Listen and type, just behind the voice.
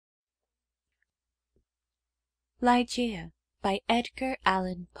Ligeia, by Edgar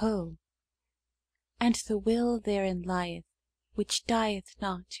Allan Poe. And the will therein lieth, which dieth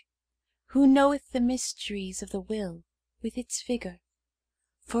not. Who knoweth the mysteries of the will, with its vigour?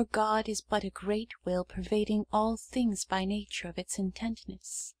 For God is but a great will, pervading all things by nature of its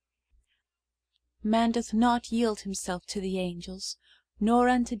intentness. Man doth not yield himself to the angels, nor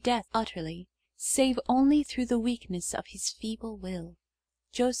unto death utterly, save only through the weakness of his feeble will.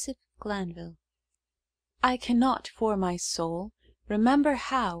 Joseph Glanville. I cannot for my soul remember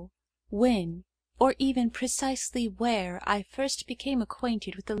how, when, or even precisely where I first became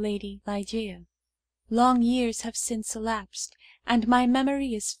acquainted with the lady Ligeia. Long years have since elapsed, and my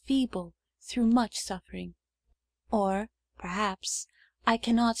memory is feeble through much suffering. Or, perhaps, I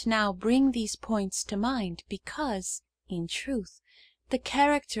cannot now bring these points to mind, because, in truth, the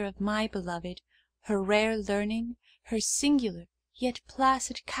character of my beloved, her rare learning, her singular yet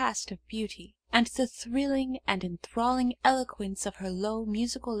placid cast of beauty, and the thrilling and enthralling eloquence of her low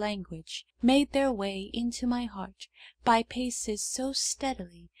musical language, made their way into my heart by paces so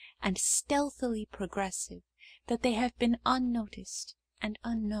steadily and stealthily progressive, that they have been unnoticed and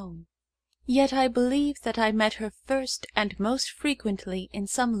unknown. Yet I believe that I met her first and most frequently in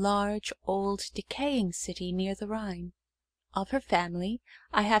some large, old, decaying city near the Rhine. Of her family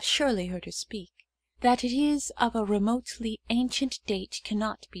I have surely heard her speak. That it is of a remotely ancient date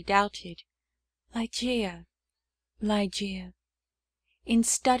cannot be doubted. Ligeia, Ligeia, in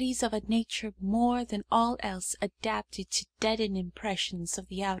studies of a nature more than all else adapted to deaden impressions of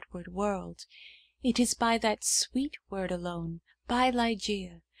the outward world, it is by that sweet word alone, by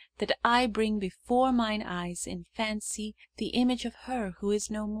Ligeia, that I bring before mine eyes in fancy the image of her who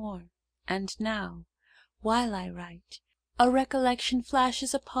is no more. And now, while I write, a recollection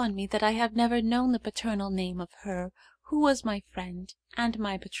flashes upon me that I have never known the paternal name of her who was my friend and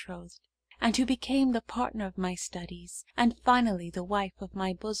my betrothed, and who became the partner of my studies, and finally the wife of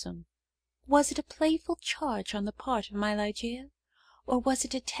my bosom. Was it a playful charge on the part of my Ligeia, or was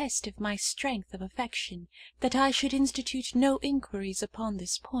it a test of my strength of affection, that I should institute no inquiries upon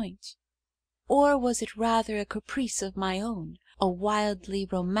this point? Or was it rather a caprice of my own, a wildly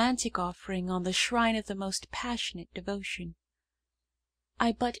romantic offering on the shrine of the most passionate devotion?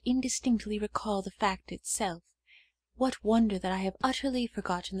 I but indistinctly recall the fact itself. What wonder that I have utterly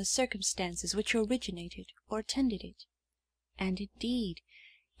forgotten the circumstances which originated or attended it? And indeed,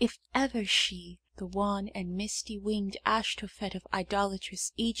 if ever she, the wan and misty-winged Ashtophet of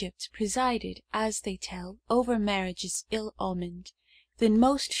idolatrous Egypt, presided, as they tell, over marriages ill-omened, then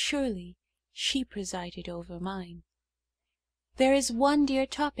most surely she presided over mine. There is one dear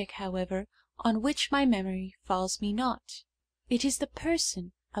topic, however, on which my memory falls me not. It is the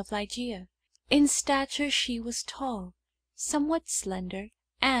person of Ligeia. In stature she was tall, somewhat slender,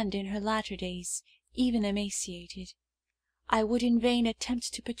 and in her latter days even emaciated. I would in vain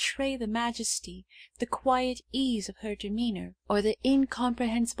attempt to portray the majesty, the quiet ease of her demeanour, or the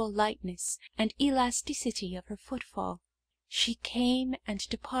incomprehensible lightness and elasticity of her footfall. She came and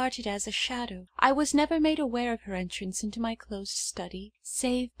departed as a shadow. I was never made aware of her entrance into my closed study,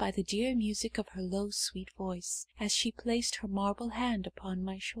 save by the dear music of her low sweet voice, as she placed her marble hand upon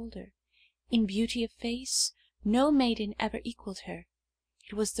my shoulder. In beauty of face, no maiden ever equalled her.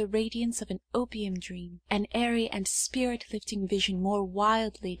 It was the radiance of an opium dream, an airy and spirit-lifting vision more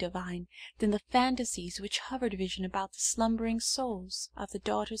wildly divine than the fantasies which hovered vision about the slumbering souls of the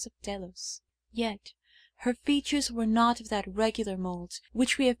daughters of Delos. Yet her features were not of that regular mould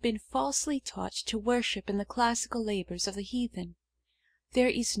which we have been falsely taught to worship in the classical labours of the heathen. There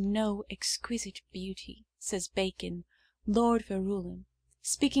is no exquisite beauty, says Bacon, Lord Verulam,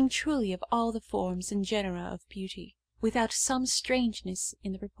 speaking truly of all the forms and genera of beauty, without some strangeness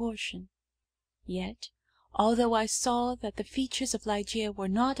in the proportion. Yet, although I saw that the features of Ligeia were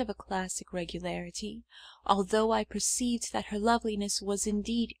not of a classic regularity, although I perceived that her loveliness was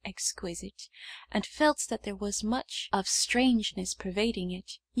indeed exquisite, and felt that there was much of strangeness pervading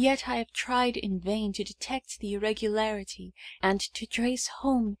it, yet I have tried in vain to detect the irregularity and to trace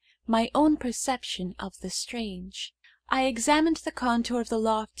home my own perception of the strange. I examined the contour of the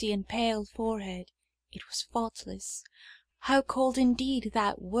lofty and pale forehead. It was faultless. How cold indeed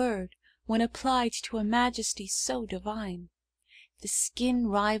that word, when applied to a majesty so divine! The skin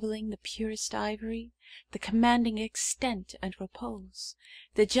rivalling the purest ivory, the commanding extent and repose,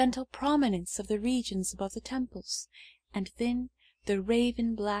 the gentle prominence of the regions above the temples, and then the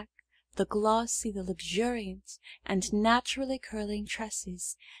raven black, the glossy, the luxuriant, and naturally curling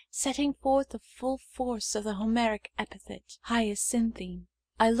tresses, setting forth the full force of the Homeric epithet, hyacinthine.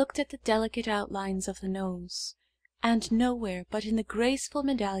 I looked at the delicate outlines of the nose. and nowhere but in the graceful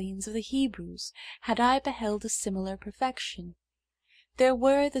medallions of the Hebrews had I beheld a similar perfection. There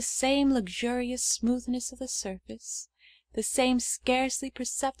were the same luxurious smoothness of the surface, the same scarcely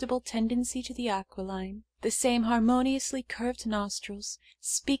perceptible tendency to the aquiline, the same harmoniously curved nostrils,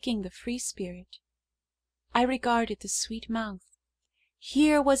 speaking the free spirit. I regarded the sweet mouth.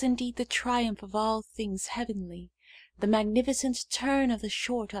 Here was indeed the triumph of all things heavenly, the magnificent turn of the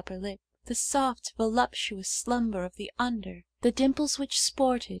short upper lip, the soft voluptuous slumber of the under, the dimples which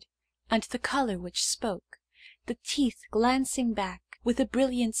sported, and the colour which spoke, the teeth glancing back with a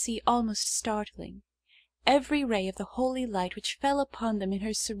brilliancy almost startling, every ray of the holy light which fell upon them in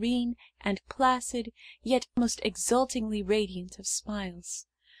her serene and placid, yet most exultingly radiant of smiles.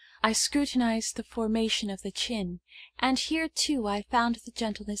 I scrutinized the formation of the chin, and here too I found the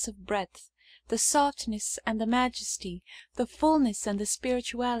gentleness of breadth, the softness and the majesty, the fullness and the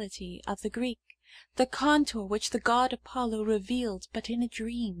spirituality of the Greek, the contour which the god Apollo revealed but in a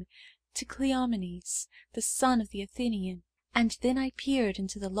dream to Cleomenes, the son of the Athenian. And then I peered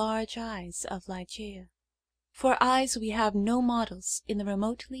into the large eyes of Ligeia. For eyes we have no models in the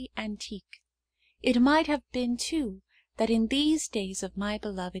remotely antique. It might have been, too, that in these days of my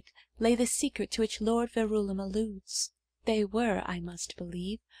beloved lay the secret to which Lord Verulam alludes. They were, I must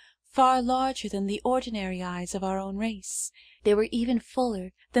believe, far larger than the ordinary eyes of our own race. They were even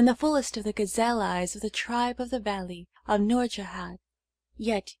fuller than the fullest of the gazelle eyes of the tribe of the valley of Nourjahad.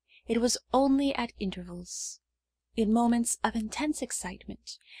 Yet it was only at intervals, in moments of intense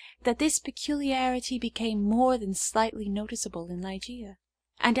excitement, that this peculiarity became more than slightly noticeable in Ligeia.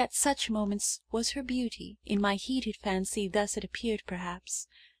 And at such moments was her beauty, in my heated fancy thus it appeared perhaps,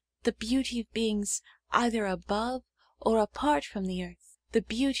 the beauty of beings either above or apart from the earth, the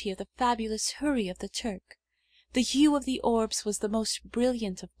beauty of the fabulous Houri of the Turk. The hue of the orbs was the most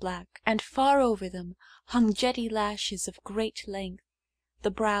brilliant of black, and far over them hung jetty lashes of great length.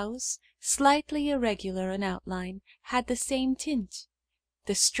 The brows, slightly irregular in outline, had the same tint.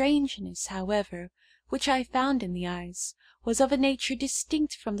 The strangeness, however, which I found in the eyes, was of a nature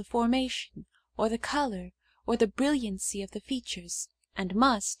distinct from the formation, or the colour, or the brilliancy of the features, and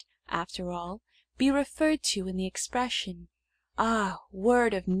must, after all, be referred to in the expression. Ah,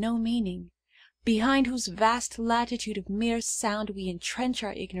 word of no meaning, behind whose vast latitude of mere sound we entrench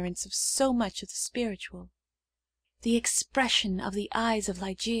our ignorance of so much of the spiritual. The expression of the eyes of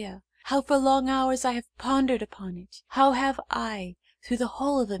Ligeia! How for long hours I have pondered upon it! How have I, through the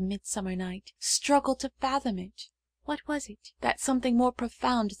whole of a midsummer night, struggled to fathom it! What was it, that something more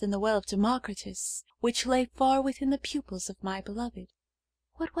profound than the well of Democritus, which lay far within the pupils of my beloved?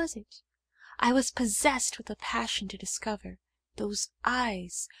 What was it? I was possessed with a passion to discover. Those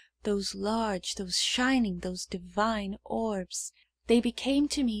eyes, those large, those shining, those divine orbs, they became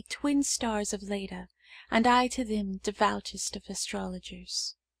to me twin stars of Leda, and I to them devoutest of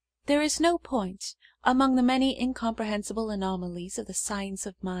astrologers. There is no point, among the many incomprehensible anomalies of the science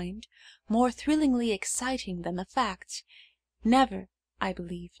of mind, more thrillingly exciting than the fact, never, I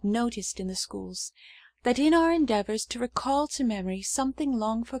believe, noticed in the schools, that in our endeavours to recall to memory something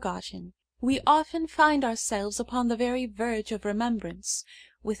long forgotten, we often find ourselves upon the very verge of remembrance,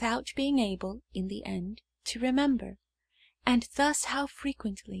 without being able, in the end, to remember. And thus how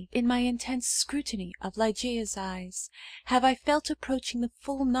frequently, in my intense scrutiny of Ligeia's eyes, have I felt approaching the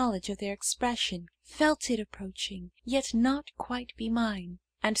full knowledge of their expression, felt it approaching, yet not quite be mine,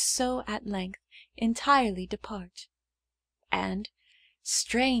 and so at length entirely depart. And,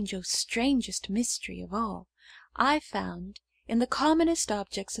 strange, oh strangest mystery of all, I found, in the commonest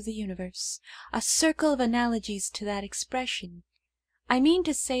objects of the universe, a circle of analogies to that expression. I mean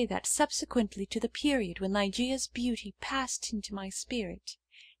to say that subsequently to the period when Ligeia's beauty passed into my spirit,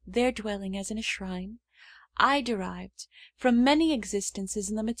 there dwelling as in a shrine, I derived, from many existences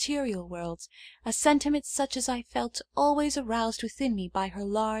in the material world, a sentiment such as I felt always aroused within me by her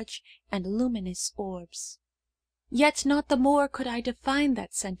large and luminous orbs. Yet not the more could I define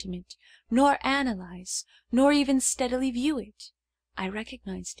that sentiment, nor analyze, nor even steadily view it. I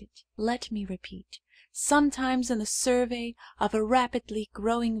recognized it, let me repeat, sometimes in the survey of a rapidly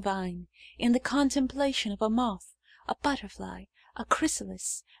growing vine, in the contemplation of a moth, a butterfly, a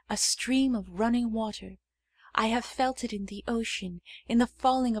chrysalis, a stream of running water. I have felt it in the ocean, in the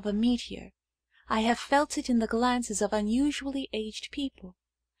falling of a meteor. I have felt it in the glances of unusually aged people.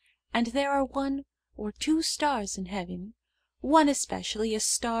 And there are one or two stars in heaven, one especially a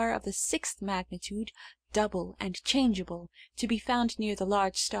star of the 6th magnitude, double and changeable, to be found near the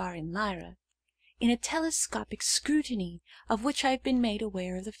large star in Lyra, in a telescopic scrutiny of which I have been made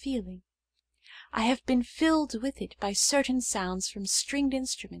aware of the feeling. I have been filled with it by certain sounds from stringed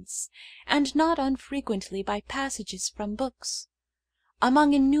instruments, and not unfrequently by passages from books.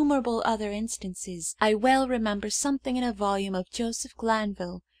 Among innumerable other instances, I well remember something in a volume of Joseph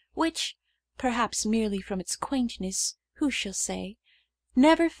Glanville, which, perhaps merely from its quaintness, who shall say,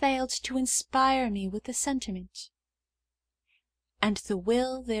 never failed to inspire me with the sentiment, "And the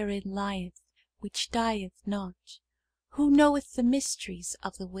will therein lieth, which dieth not. Who knoweth the mysteries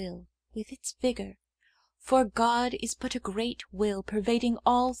of the will with its vigour? For God is but a great will, pervading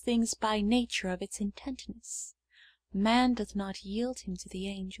all things by nature of its intentness. Man doth not yield him to the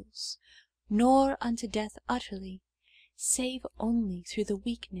angels, nor unto death utterly, save only through the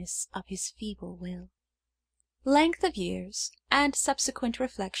weakness of his feeble will." Length of years, and subsequent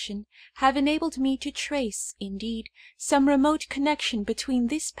reflection, have enabled me to trace, indeed, some remote connection between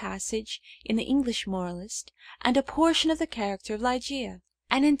this passage in the English moralist and a portion of the character of Ligeia.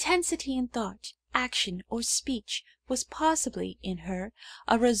 An intensity in thought, action, or speech was possibly in her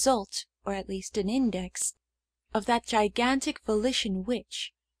a result, or at least an index, of that gigantic volition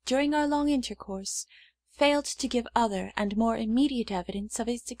which, during our long intercourse, failed to give other and more immediate evidence of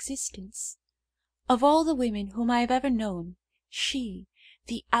its existence. Of all the women whom I have ever known, she,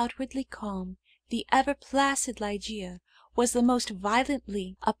 the outwardly calm, the ever placid Ligeia, was the most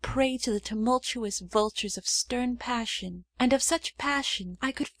violently a prey to the tumultuous vultures of stern passion, and of such passion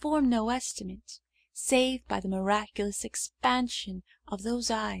I could form no estimate, save by the miraculous expansion of those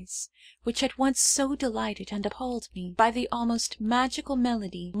eyes, which at once so delighted and appalled me, by the almost magical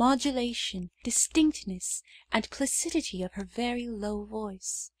melody, modulation, distinctness, and placidity of her very low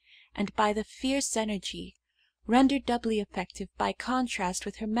voice, and by the fierce energy, rendered doubly effective by contrast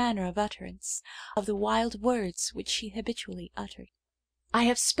with her manner of utterance, of the wild words which she habitually uttered. I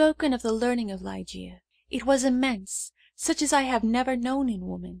have spoken of the learning of Ligeia. It was immense, such as I have never known in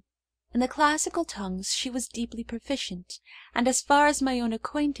woman. In the classical tongues she was deeply proficient, and as far as my own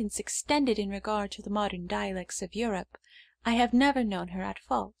acquaintance extended in regard to the modern dialects of Europe, I have never known her at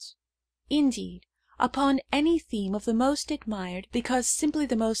fault. Indeed, upon any theme of the most admired, because simply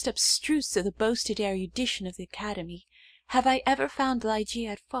the most abstruse of the boasted erudition of the Academy, have I ever found Ligeia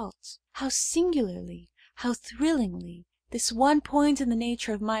at fault. How singularly, how thrillingly, this one point in the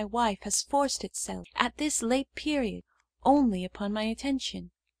nature of my wife has forced itself, at this late period, only upon my attention!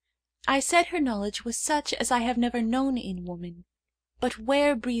 I said her knowledge was such as I have never known in woman. But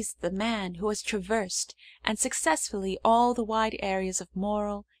where breathes the man who has traversed, and successfully, all the wide areas of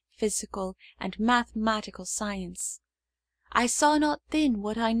moral, physical, and mathematical science? I saw not then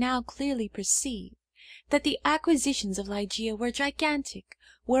what I now clearly perceive, that the acquisitions of Ligeia were gigantic,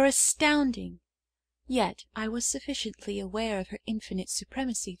 were astounding. Yet I was sufficiently aware of her infinite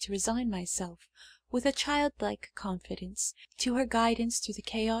supremacy to resign myself, with a childlike confidence, to her guidance through the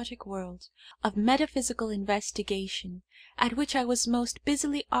chaotic world of metaphysical investigation, at which I was most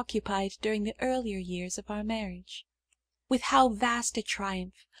busily occupied during the earlier years of our marriage. With how vast a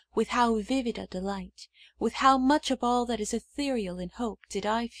triumph, with how vivid a delight, with how much of all that is ethereal in hope did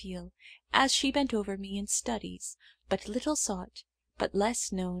I feel, as she bent over me in studies, but little sought, but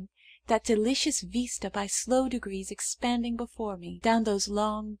less known, that delicious vista by slow degrees expanding before me, down those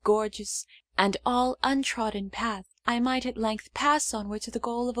long, gorgeous, and all untrodden paths, I might at length pass onward to the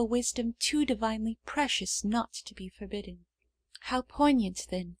goal of a wisdom too divinely precious not to be forbidden. How poignant,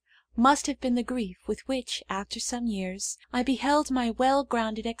 then, must have been the grief with which, after some years, I beheld my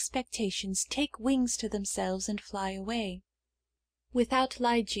well-grounded expectations take wings to themselves and fly away. Without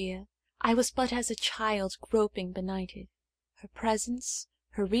Ligeia, I was but as a child groping benighted. Her presence,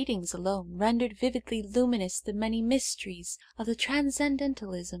 her readings alone, rendered vividly luminous the many mysteries of the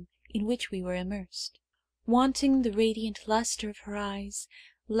transcendentalism in which we were immersed. Wanting the radiant lustre of her eyes,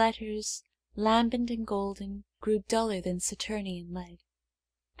 letters, lambent and golden, grew duller than Saturnian lead.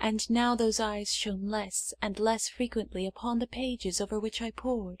 And now those eyes shone less and less frequently upon the pages over which I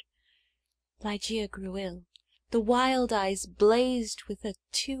pored. Ligeia grew ill. The wild eyes blazed with a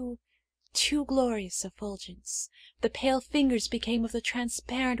too glorious effulgence. The pale fingers became of the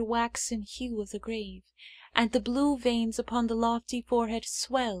transparent waxen hue of the grave, and the blue veins upon the lofty forehead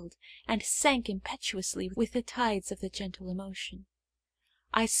swelled and sank impetuously with the tides of the gentle emotion.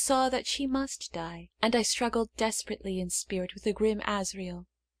 I saw that she must die, and I struggled desperately in spirit with the grim Azrael.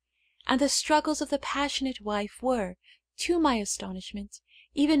 And the struggles of the passionate wife were, to my astonishment,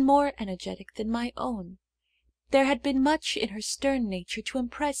 even more energetic than my own. There had been much in her stern nature to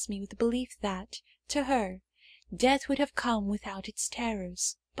impress me with the belief that, to her, death would have come without its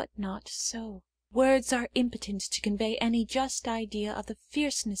terrors, but not so. Words are impotent to convey any just idea of the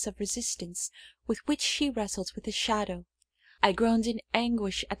fierceness of resistance with which she wrestled with the shadow. I groaned in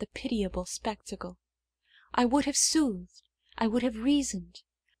anguish at the pitiable spectacle. I would have soothed, I would have reasoned,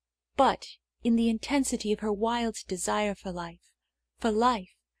 but in the intensity of her wild desire for life,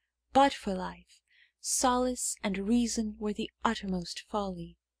 but for life, solace and reason were the uttermost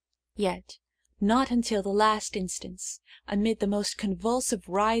folly. Yet not until the last instance, amid the most convulsive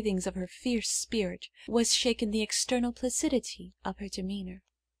writhings of her fierce spirit, was shaken the external placidity of her demeanour.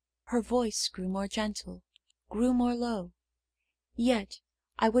 Her voice grew more gentle, grew more low. Yet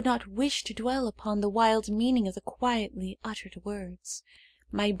I would not wish to dwell upon the wild meaning of the quietly uttered words.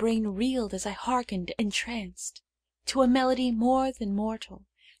 My brain reeled as I hearkened entranced, to a melody more than mortal,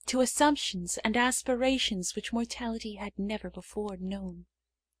 to assumptions and aspirations which mortality had never before known.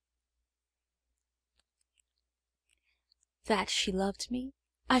 That she loved me,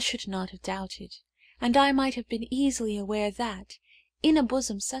 I should not have doubted, and I might have been easily aware that, in a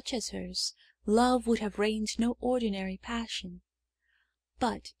bosom such as hers, love would have reigned no ordinary passion.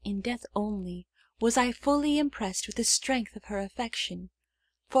 But in death only was I fully impressed with the strength of her affection.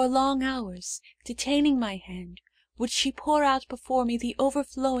 For long hours, detaining my hand, would she pour out before me the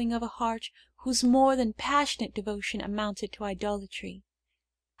overflowing of a heart whose more than passionate devotion amounted to idolatry.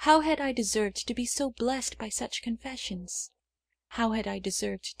 How had I deserved to be so blessed by such confessions? How had I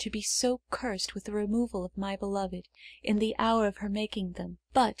deserved to be so cursed with the removal of my beloved in the hour of her making them?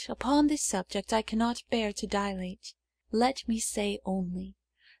 But upon this subject I cannot bear to dilate. Let me say only,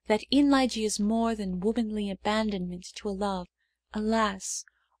 that in Ligeia's more than womanly abandonment to a love, alas,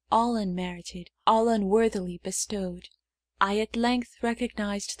 all unmerited, all unworthily bestowed, I at length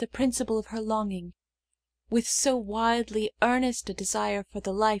recognized the principle of her longing. With so wildly earnest a desire for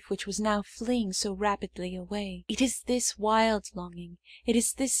the life which was now fleeing so rapidly away, it is this wild longing, it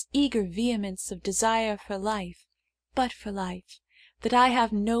is this eager vehemence of desire for life, but for life, that I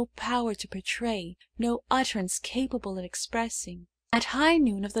have no power to portray, no utterance capable of expressing. At high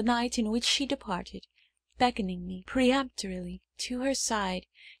noon of the night in which she departed, beckoning me peremptorily to her side,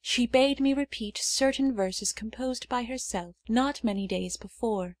 she bade me repeat certain verses composed by herself not many days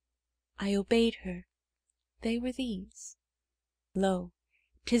before. I obeyed her. They were these: Lo,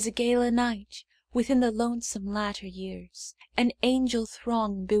 'tis a gala night, within the lonesome latter years, an angel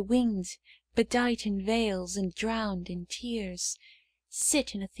throng bewinged, bedight in veils and drowned in tears,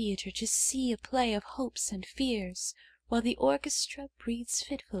 sit in a theatre to see a play of hopes and fears, while the orchestra breathes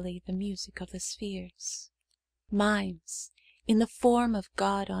fitfully the music of the spheres. Mimes, in the form of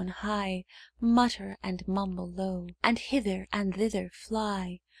God on high, mutter and mumble low, and hither and thither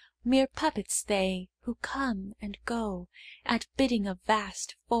fly. Mere puppets they, who come and go at bidding of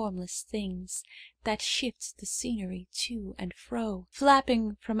vast formless things, that shift the scenery to and fro,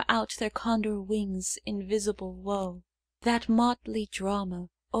 flapping from out their condor wings invisible woe. That motley drama,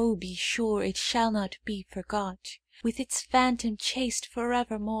 oh, be sure it shall not be forgot, with its phantom chased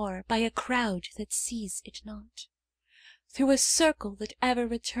forevermore by a crowd that sees it not, through a circle that ever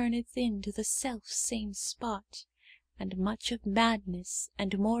returneth in to the self-same spot, and much of madness,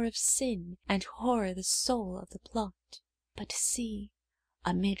 and more of sin, and horror the soul of the plot. But see,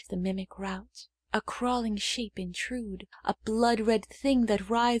 amid the mimic rout, a crawling shape intrude, a blood-red thing that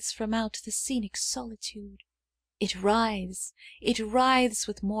writhes from out the scenic solitude. It writhes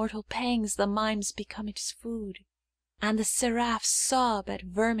with mortal pangs, the mimes become its food, and the seraphs sob at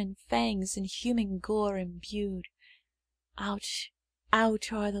vermin fangs in human gore imbued. Out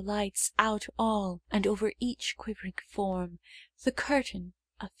are the lights, out all, and over each quivering form the curtain,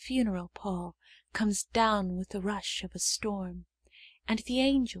 a funeral pall, comes down with the rush of a storm, and the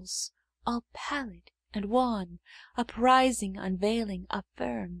angels, all pallid and wan, uprising, unveiling,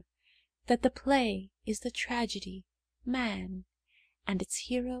 affirm that the play is the tragedy, man, and its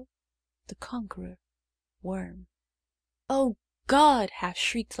hero, the conqueror, worm. "O God!" half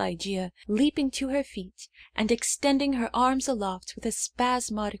shrieked Ligeia, leaping to her feet, and extending her arms aloft with a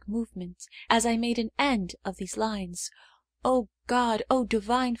spasmodic movement, as I made an end of these lines. "O God! O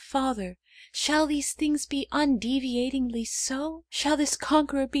divine Father! Shall these things be undeviatingly so? Shall this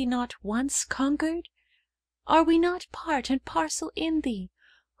conqueror be not once conquered? Are we not part and parcel in thee?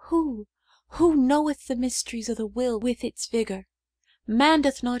 Who knoweth the mysteries of the will with its vigour? Man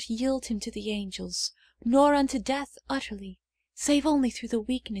doth not yield him to the angels, nor unto death utterly, save only through the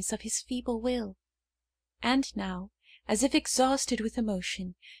weakness of his feeble will." And now, as if exhausted with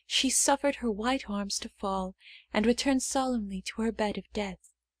emotion, she suffered her white arms to fall, and returned solemnly to her bed of death.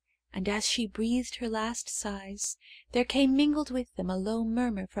 And as she breathed her last sighs, there came mingled with them a low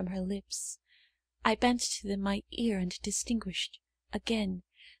murmur from her lips. I bent to them my ear and distinguished, again,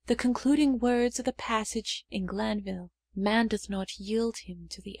 the concluding words of the passage in Glanville: "Man doth not yield him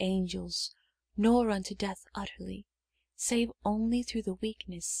to the angels, nor unto death utterly, save only through the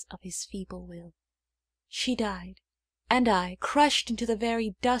weakness of his feeble will. She died, and I, crushed into the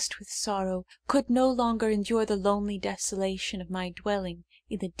very dust with sorrow, could no longer endure the lonely desolation of my dwelling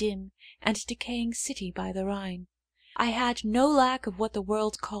in the dim and decaying city by the Rhine. I had no lack of what the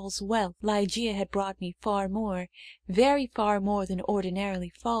world calls wealth. Ligeia had brought me far more, very far more than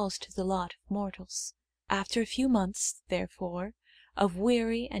ordinarily falls to the lot of mortals. After a few months, therefore, of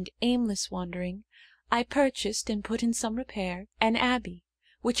weary and aimless wandering, I purchased and put in some repair an abbey,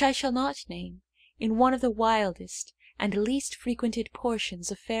 which I shall not name, in one of the wildest and least frequented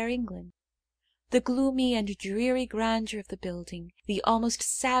portions of fair England. The gloomy and dreary grandeur of the building, the almost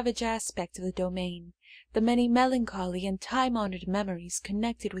savage aspect of the domain, the many melancholy and time-honoured memories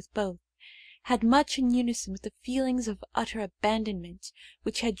connected with both, had much in unison with the feelings of utter abandonment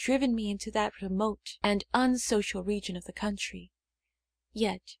which had driven me into that remote and unsocial region of the country.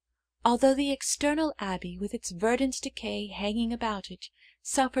 Yet, although the external abbey, with its verdant decay hanging about it,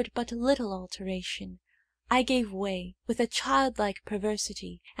 suffered but little alteration, I gave way, with a childlike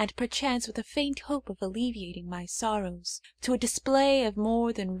perversity, and perchance with a faint hope of alleviating my sorrows, to a display of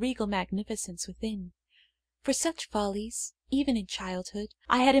more than regal magnificence within. For such follies, even in childhood,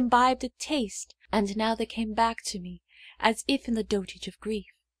 I had imbibed a taste, and now they came back to me, as if in the dotage of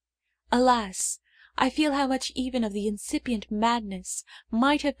grief. Alas! I feel how much even of the incipient madness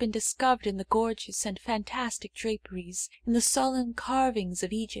might have been discovered in the gorgeous and fantastic draperies, in the solemn carvings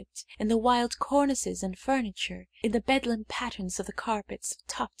of Egypt, in the wild cornices and furniture, in the Bedlam patterns of the carpets of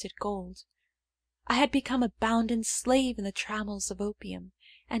tufted gold. I had become a bounden slave in the trammels of opium,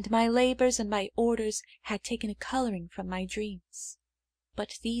 and my labours and my orders had taken a colouring from my dreams.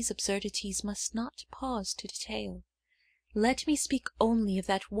 But these absurdities must not pause to detail. Let me speak only of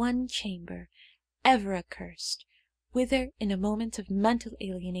that one chamber, ever accursed, whither, in a moment of mental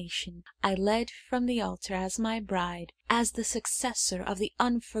alienation, I led from the altar as my bride, as the successor of the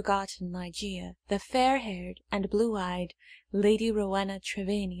unforgotten Ligeia, the fair-haired and blue-eyed Lady Rowena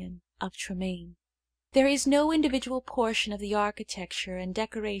Trevanion of Tremaine. There is no individual portion of the architecture and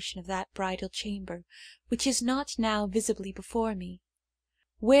decoration of that bridal chamber which is not now visibly before me.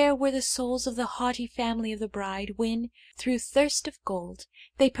 Where were the souls of the haughty family of the bride when, through thirst of gold,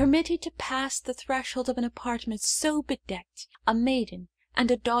 they permitted to pass the threshold of an apartment so bedecked, a maiden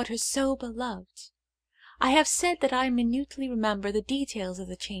and a daughter so beloved? I have said that I minutely remember the details of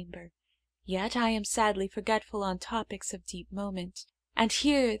the chamber, yet I am sadly forgetful on topics of deep moment, and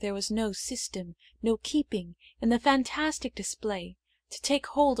here there was no system, no keeping, in the fantastic display, to take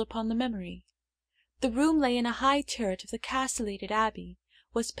hold upon the memory. The room lay in a high turret of the castellated abbey,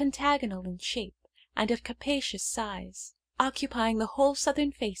 was pentagonal in shape, and of capacious size. Occupying the whole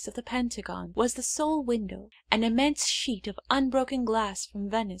southern face of the pentagon was the sole window, an immense sheet of unbroken glass from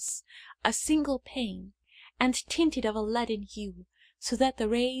Venice, a single pane, and tinted of a leaden hue, so that the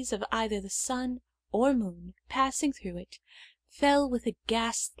rays of either the sun or moon, passing through it, fell with a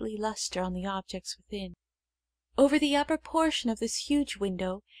ghastly lustre on the objects within. Over the upper portion of this huge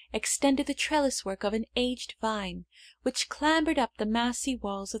window extended the trellis-work of an aged vine, which clambered up the massy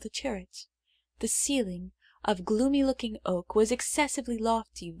walls of the turret. The ceiling, of gloomy-looking oak, was excessively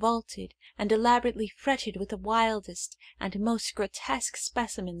lofty, vaulted, and elaborately fretted with the wildest and most grotesque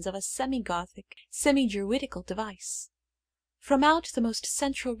specimens of a semi-Gothic, semi-Druidical device. From out the most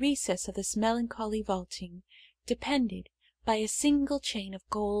central recess of this melancholy vaulting depended, by a single chain of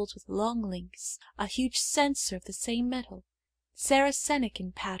gold with long links, a huge censer of the same metal, Saracenic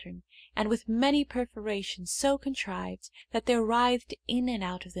in pattern, and with many perforations so contrived that there writhed in and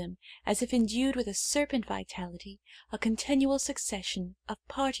out of them, as if endued with a serpent vitality, a continual succession of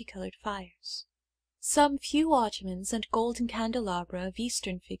parti-coloured fires. Some few ottomans and golden candelabra of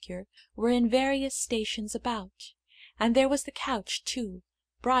Eastern figure were in various stations about, and there was the couch too,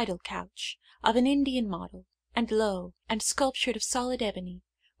 bridal couch, of an Indian model, and low, and sculptured of solid ebony,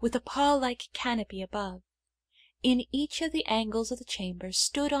 with a pall-like canopy above. In each of the angles of the chamber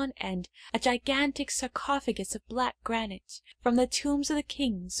stood on end a gigantic sarcophagus of black granite, from the tombs of the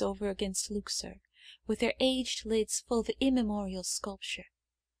kings over against Luxor, with their aged lids full of immemorial sculpture.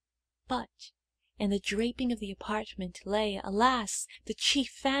 But in the draping of the apartment lay, alas, the chief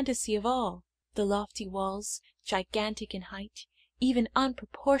fantasy of all. The lofty walls, gigantic in height, even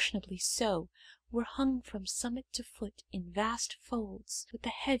unproportionably so, were hung from summit to foot in vast folds with a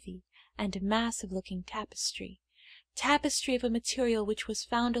heavy and massive-looking tapestry of a material which was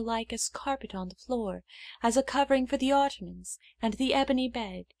found alike as carpet on the floor, as a covering for the ottomans and the ebony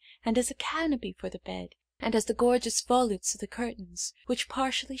bed, and as a canopy for the bed, and as the gorgeous volutes of the curtains which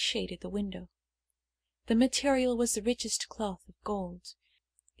partially shaded the window. The material was the richest cloth of gold.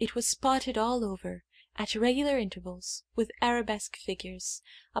 It was spotted all over, at regular intervals, with arabesque figures,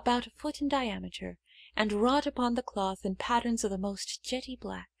 about a foot in diameter, and wrought upon the cloth in patterns of the most jetty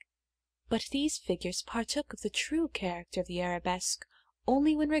black. But these figures partook of the true character of the arabesque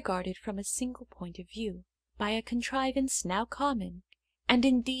only when regarded from a single point of view, by a contrivance now common, and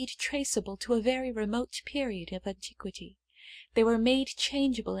indeed traceable to a very remote period of antiquity. They were made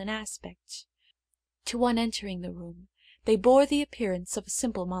changeable in aspect. To one entering the room, they bore the appearance of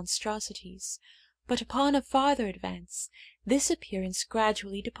simple monstrosities, but upon a farther advance this appearance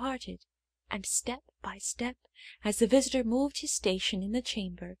gradually departed, and step by step, as the visitor moved his station in the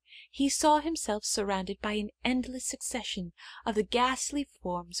chamber, he saw himself surrounded by an endless succession of the ghastly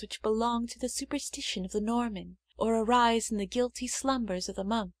forms which belong to the superstition of the Norman, or arise in the guilty slumbers of the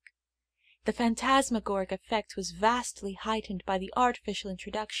monk. The phantasmagoric effect was vastly heightened by the artificial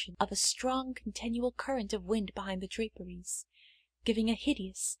introduction of a strong continual current of wind behind the draperies, giving a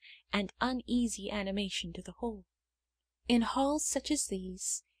hideous and uneasy animation to the whole. In halls such as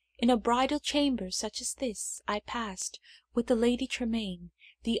these, in a bridal chamber such as this, I passed, with the Lady Tremaine,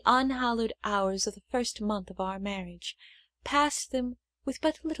 the unhallowed hours of the first month of our marriage, passed them with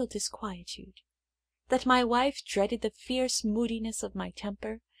but little disquietude. That my wife dreaded the fierce moodiness of my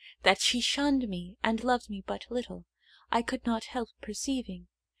temper, that she shunned me and loved me but little, I could not help perceiving,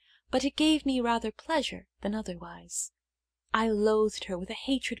 but it gave me rather pleasure than otherwise. I loathed her with a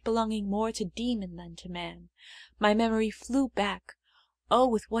hatred belonging more to demon than to man. My memory flew back, oh,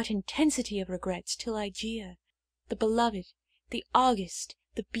 with what intensity of regret, to Ligeia, the beloved, the august,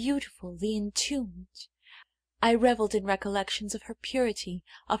 the beautiful, the entombed. I revelled in recollections of her purity,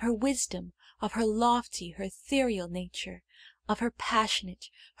 of her wisdom, of her lofty, her ethereal nature, of her passionate,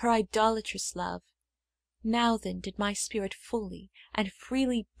 her idolatrous love. Now then did my spirit fully and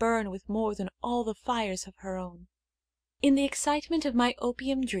freely burn with more than all the fires of her own. In the excitement of my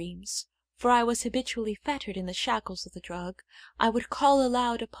opium dreams, for I was habitually fettered in the shackles of the drug, I would call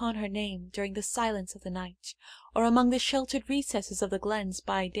aloud upon her name during the silence of the night, or among the sheltered recesses of the glens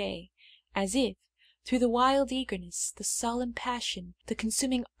by day, as if, through the wild eagerness, the solemn passion, the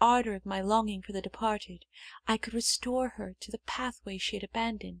consuming ardour of my longing for the departed, I could restore her to the pathway she had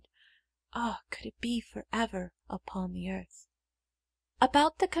abandoned. Ah, could it be for ever upon the earth?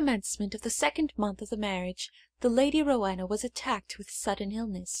 About the commencement of the second month of the marriage, the Lady Rowena was attacked with sudden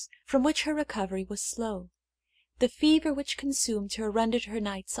illness, from which her recovery was slow. The fever which consumed her rendered her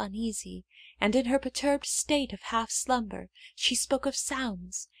nights uneasy, and in her perturbed state of half slumber she spoke of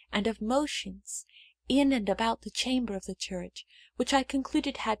sounds and of motions in and about the chamber of the turret, which I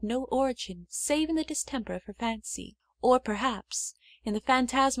concluded had no origin save in the distemper of her fancy, or perhaps in the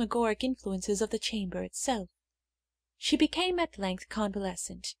phantasmagoric influences of the chamber itself. She became at length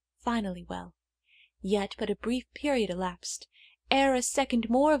convalescent, finally well. Yet but a brief period elapsed, ere a second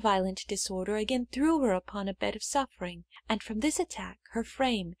more violent disorder again threw her upon a bed of suffering, and from this attack her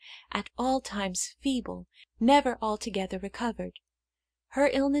frame, at all times feeble, never altogether recovered. Her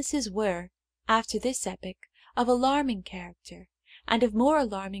illnesses were, after this epoch, of alarming character, and of more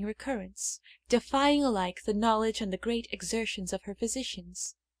alarming recurrence, defying alike the knowledge and the great exertions of her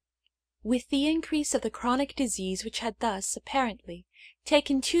physicians. With the increase of the chronic disease which had thus, apparently,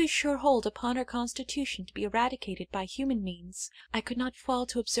 taken too sure hold upon her constitution to be eradicated by human means, I could not fail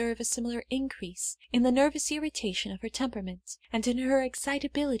to observe a similar increase in the nervous irritation of her temperament, and in her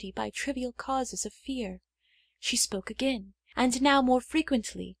excitability by trivial causes of fear. She spoke again, and now more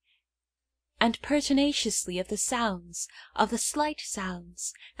frequently and pertinaciously, of the sounds, of the slight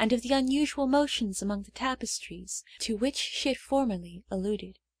sounds, and of the unusual motions among the tapestries, to which she had formerly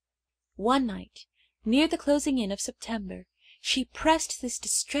alluded. One night, near the closing in of September, she pressed this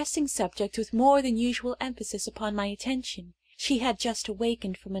distressing subject with more than usual emphasis upon my attention. She had just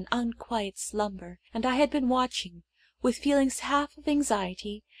awakened from an unquiet slumber, and I had been watching, with feelings half of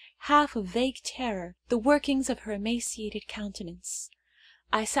anxiety, half of vague terror, the workings of her emaciated countenance.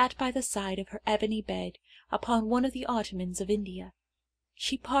 I sat by the side of her ebony bed, upon one of the ottomans of India.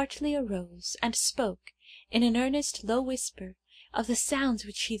 She partly arose, and spoke, in an earnest low whisper, of the sounds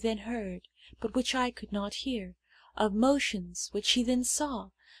which she then heard, but which I could not hear, of motions which she then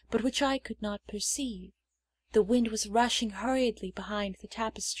saw, but which I could not perceive. The wind was rushing hurriedly behind the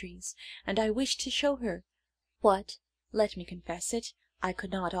tapestries, and I wished to show her what, let me confess it, I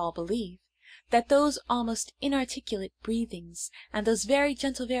could not all believe, that those almost inarticulate breathings, and those very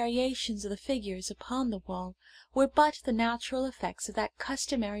gentle variations of the figures upon the wall, were but the natural effects of that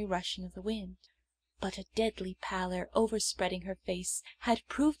customary rushing of the wind. But a deadly pallor overspreading her face had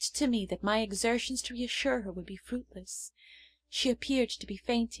proved to me that my exertions to reassure her would be fruitless. She appeared to be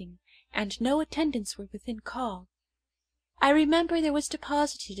fainting, and no attendants were within call. I remember there was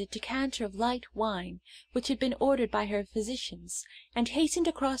deposited a decanter of light wine, which had been ordered by her physicians, and hastened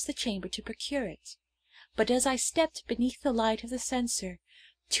across the chamber to procure it. But as I stepped beneath the light of the censer,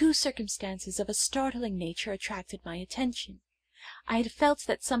 two circumstances of a startling nature attracted my attention. I had felt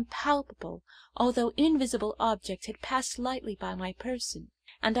that some palpable, although invisible object had passed lightly by my person,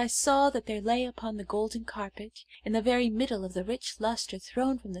 and I saw that there lay upon the golden carpet, in the very middle of the rich lustre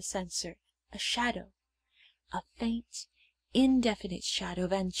thrown from the censer, a shadow, a faint, indefinite shadow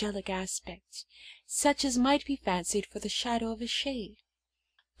of angelic aspect, such as might be fancied for the shadow of a shade.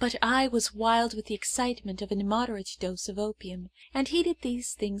 But I was wild with the excitement of an immoderate dose of opium, and heeded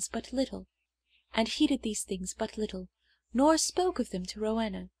these things but little, nor spoke of them to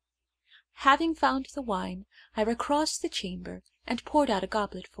Rowena. Having found the wine, I recrossed the chamber, and poured out a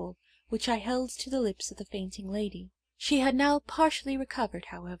gobletful, which I held to the lips of the fainting lady. She had now partially recovered,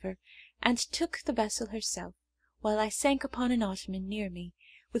 however, and took the vessel herself, while I sank upon an ottoman near me,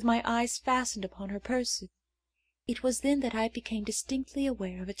 with my eyes fastened upon her person. It was then that I became distinctly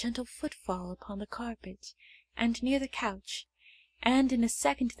aware of a gentle footfall upon the carpet, and near the couch, and in a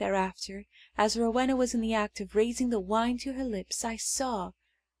second thereafter, as Rowena was in the act of raising the wine to her lips, I saw,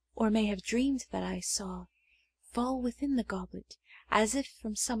 or may have dreamed that I saw, fall within the goblet, as if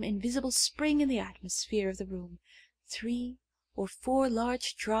from some invisible spring in the atmosphere of the room, 3 or 4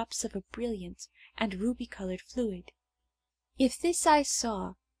 large drops of a brilliant and ruby-coloured fluid. If this I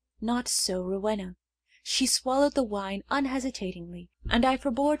saw, not so Rowena. She swallowed the wine unhesitatingly, and I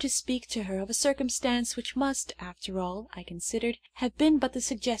forbore to speak to her of a circumstance which must, after all, I considered, have been but the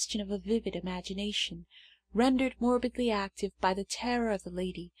suggestion of a vivid imagination, rendered morbidly active by the terror of the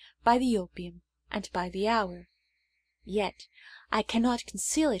lady, by the opium, and by the hour. Yet I cannot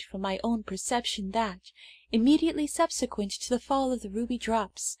conceal it from my own perception that, immediately subsequent to the fall of the ruby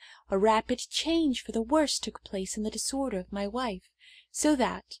drops, a rapid change for the worse took place in the disorder of my wife, so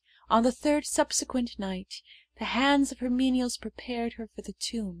that, on the 3rd subsequent night, the hands of her menials prepared her for the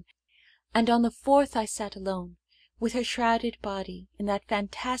tomb, and on the 4th I sat alone, with her shrouded body, in that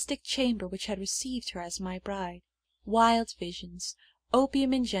fantastic chamber which had received her as my bride. Wild visions,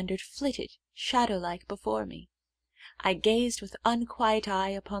 opium engendered, flitted, shadow-like, before me. I gazed with unquiet eye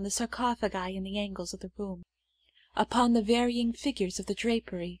upon the sarcophagi in the angles of the room, upon the varying figures of the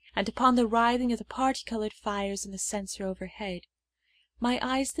drapery, and upon the writhing of the parti-coloured fires in the censer overhead. My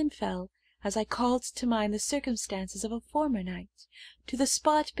eyes then fell, as I called to mind the circumstances of a former night, to the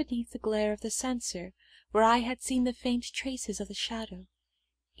spot beneath the glare of the censer, where I had seen the faint traces of the shadow.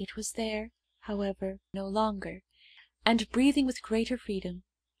 It was there, however, no longer, and breathing with greater freedom,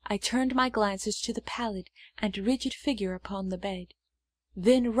 I turned my glances to the pallid and rigid figure upon the bed.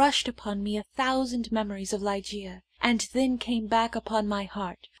 Then rushed upon me 1,000 memories of Ligeia, and then came back upon my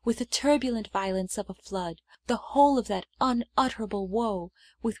heart, with the turbulent violence of a flood, the whole of that unutterable woe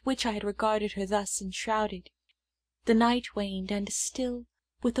with which I had regarded her thus enshrouded. The night waned, and still,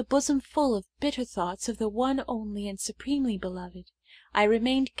 with a bosom full of bitter thoughts of the one only and supremely beloved, I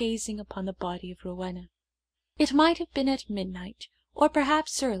remained gazing upon the body of Rowena. It might have been at midnight, or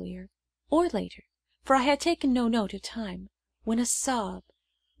perhaps earlier, or later, for I had taken no note of time, when a sob,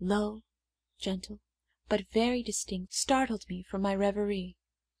 low, gentle, but very distinct, startled me from my reverie.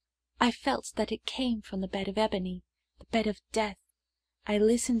 I felt that it came from the bed of ebony, the bed of death. I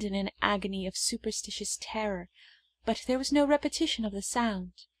listened in an agony of superstitious terror, but there was no repetition of the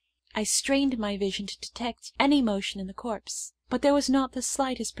sound. I strained my vision to detect any motion in the corpse, but there was not the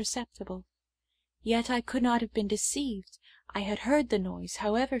slightest perceptible. Yet I could not have been deceived. I had heard the noise,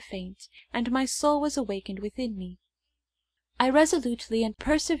 however faint, and my soul was awakened within me. I resolutely and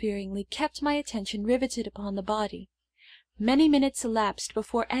perseveringly kept my attention riveted upon the body. Many minutes elapsed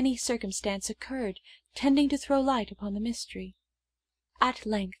before any circumstance occurred tending to throw light upon the mystery. At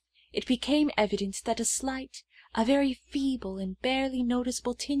length it became evident that a slight, a very feeble and barely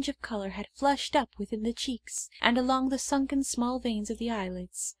noticeable tinge of colour had flushed up within the cheeks and along the sunken small veins of the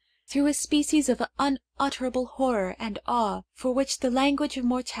eyelids. Through a species of unutterable horror and awe, for which the language of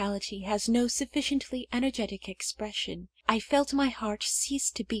mortality has no sufficiently energetic expression, I felt my heart cease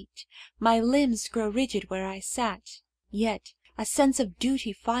to beat, my limbs grow rigid where I sat. Yet a sense of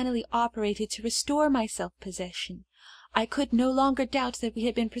duty finally operated to restore my self-possession. I could no longer doubt that we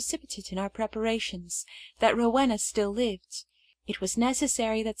had been precipitate in our preparations, that Rowena still lived. It was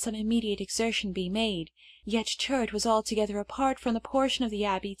necessary that some immediate exertion be made, yet turret was altogether apart from the portion of the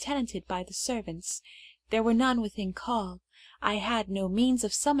abbey tenanted by the servants. There were none within call. I had no means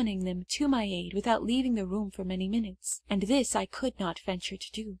of summoning them to my aid without leaving the room for many minutes, and this I could not venture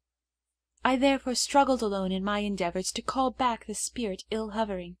to do. I therefore struggled alone in my endeavours to call back the spirit ill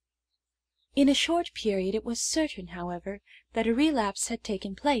hovering. In a short period it was certain, however, that a relapse had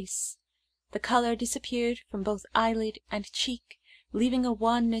taken place. The colour disappeared from both eyelid and cheek, leaving a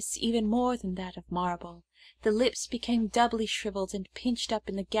wanness even more than that of marble. The lips became doubly shrivelled and pinched up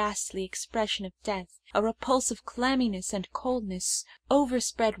in the ghastly expression of death. A repulsive clamminess and coldness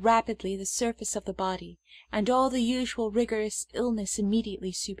overspread rapidly the surface of the body, and all the usual rigorous illness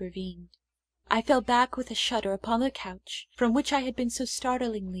immediately supervened. I fell back with a shudder upon the couch from which I had been so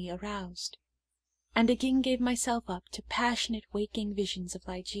startlingly aroused, and again gave myself up to passionate waking visions of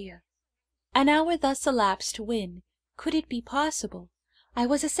Ligeia. An hour thus elapsed when, could it be possible, I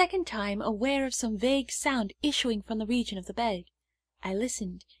was a second time aware of some vague sound issuing from the region of the bed. I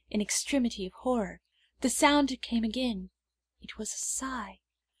listened in extremity of horror. The sound came again. It was a sigh.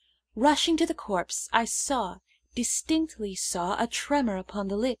 Rushing to the corpse, I distinctly saw a tremor upon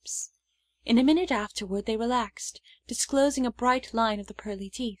the lips. In a minute afterward they relaxed, disclosing a bright line of the pearly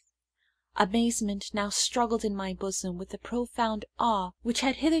teeth. Amazement now struggled in my bosom with the profound awe which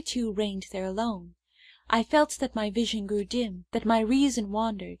had hitherto reigned there alone. I felt that my vision grew dim, that my reason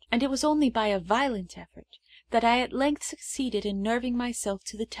wandered, and it was only by a violent effort that I at length succeeded in nerving myself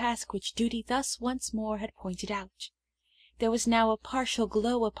to the task which duty thus once more had pointed out. There was now a partial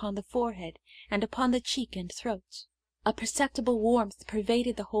glow upon the forehead and upon the cheek and throat. A perceptible warmth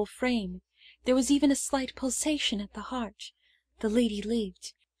pervaded the whole frame. There was even a slight pulsation at the heart. The lady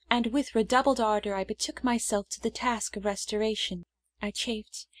lived, and with redoubled ardour I betook myself to the task of restoration. I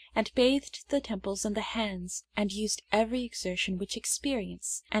chafed and bathed the temples and the hands, and used every exertion which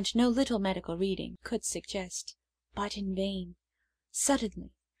experience and no little medical reading could suggest, but in vain.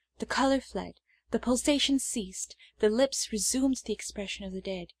 Suddenly the colour fled, the pulsation ceased, the lips resumed the expression of the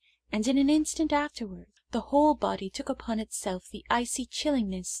dead, and in an instant afterward the whole body took upon itself the icy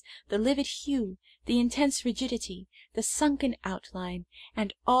chillingness, the livid hue, the intense rigidity, the sunken outline,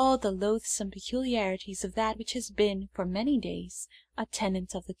 and all the loathsome peculiarities of that which has been for many days a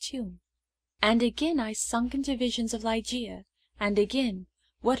tenant of the tomb. And again I sunk into visions of Ligeia, and again,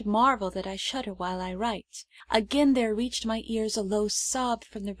 what marvel that I shudder while I write, again there reached my ears a low sob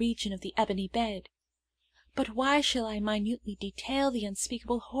from the region of the ebony bed. But why shall I minutely detail the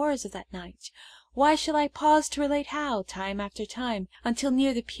unspeakable horrors of that night? Why shall I pause to relate how, time after time, until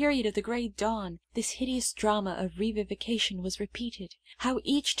near the period of the grey dawn, this hideous drama of revivification was repeated, how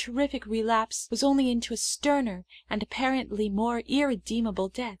each terrific relapse was only into a sterner and apparently more irredeemable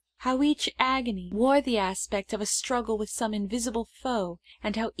death, how each agony wore the aspect of a struggle with some invisible foe,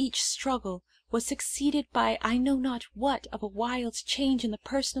 and how each struggle was succeeded by I know not what of a wild change in the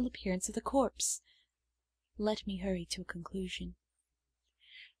personal appearance of the corpse. Let me hurry to a conclusion.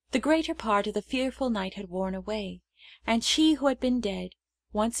 The greater part of the fearful night had worn away, and she who had been dead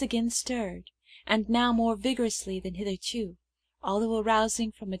once again stirred, and now more vigorously than hitherto, although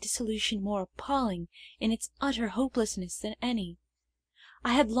arousing from a dissolution more appalling in its utter hopelessness than any.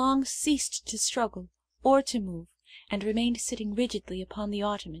 I had long ceased to struggle or to move, and remained sitting rigidly upon the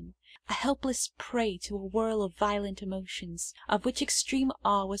ottoman, a helpless prey to a whirl of violent emotions, of which extreme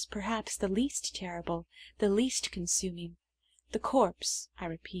awe was perhaps the least terrible, the least consuming. The corpse, I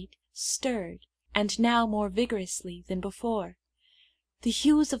repeat, stirred, and now more vigorously than before. The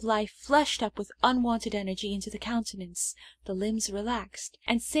hues of life flushed up with unwonted energy into the countenance, the limbs relaxed,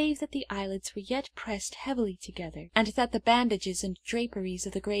 and save that the eyelids were yet pressed heavily together, and that the bandages and draperies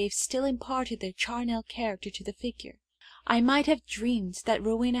of the grave still imparted their charnel character to the figure, I might have dreamed that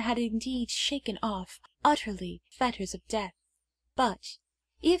Rowena had indeed shaken off utterly the fetters of death. But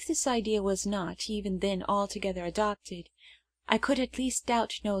if this idea was not even then altogether adopted, I could at least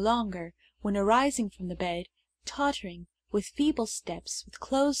doubt no longer, when arising from the bed, tottering, with feeble steps, with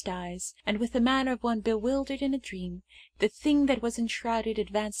closed eyes, and with the manner of one bewildered in a dream, the thing that was enshrouded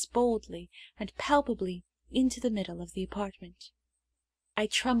advanced boldly and palpably into the middle of the apartment. I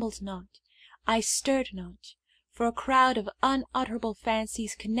trembled not, I stirred not, for a crowd of unutterable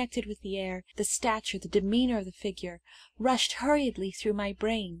fancies connected with the air, the stature, the demeanour of the figure, rushed hurriedly through my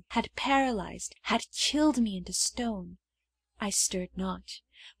brain, had paralyzed, had chilled me into stone. I stirred not,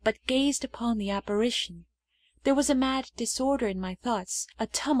 but gazed upon the apparition. There was a mad disorder in my thoughts, a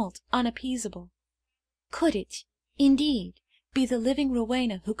tumult unappeasable. Could it, indeed, be the living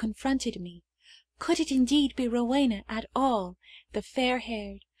Rowena who confronted me? Could it indeed be Rowena at all, the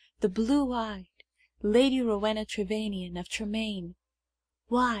fair-haired, the blue-eyed, Lady Rowena Trevanion of Tremaine?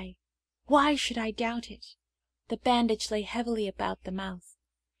 Why should I doubt it? The bandage lay heavily about the mouth.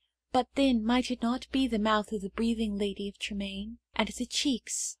 But then might it not be the mouth of the breathing Lady of Tremaine? And the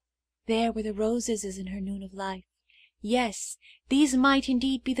cheeks, there were the roses as in her noon of life. Yes, these might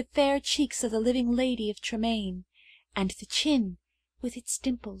indeed be the fair cheeks of the living Lady of Tremaine, and the chin, with its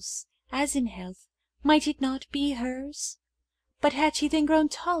dimples, as in health, might it not be hers? But had she then grown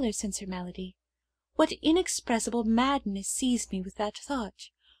taller since her malady? What inexpressible madness seized me with that thought?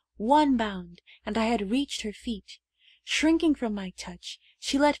 One bound, and I had reached her feet. Shrinking from my touch,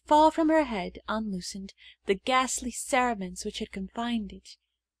 she let fall from her head, unloosened, the ghastly cerements which had confined it,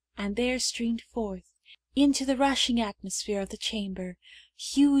 and there streamed forth, into the rushing atmosphere of the chamber,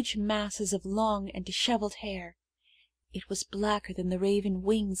 huge masses of long and dishevelled hair. It was blacker than the raven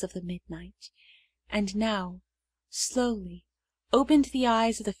wings of the midnight, and now, slowly, opened the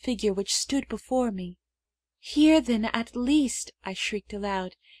eyes of the figure which stood before me. "Here, then, at least," I shrieked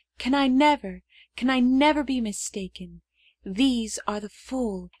aloud, can I never be mistaken? These are the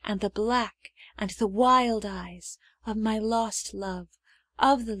full, and the black, and the wild eyes of my lost love,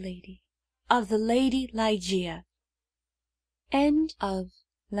 of the lady Ligeia." End of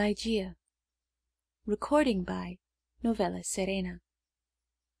Ligeia. Recording by Novella Serena.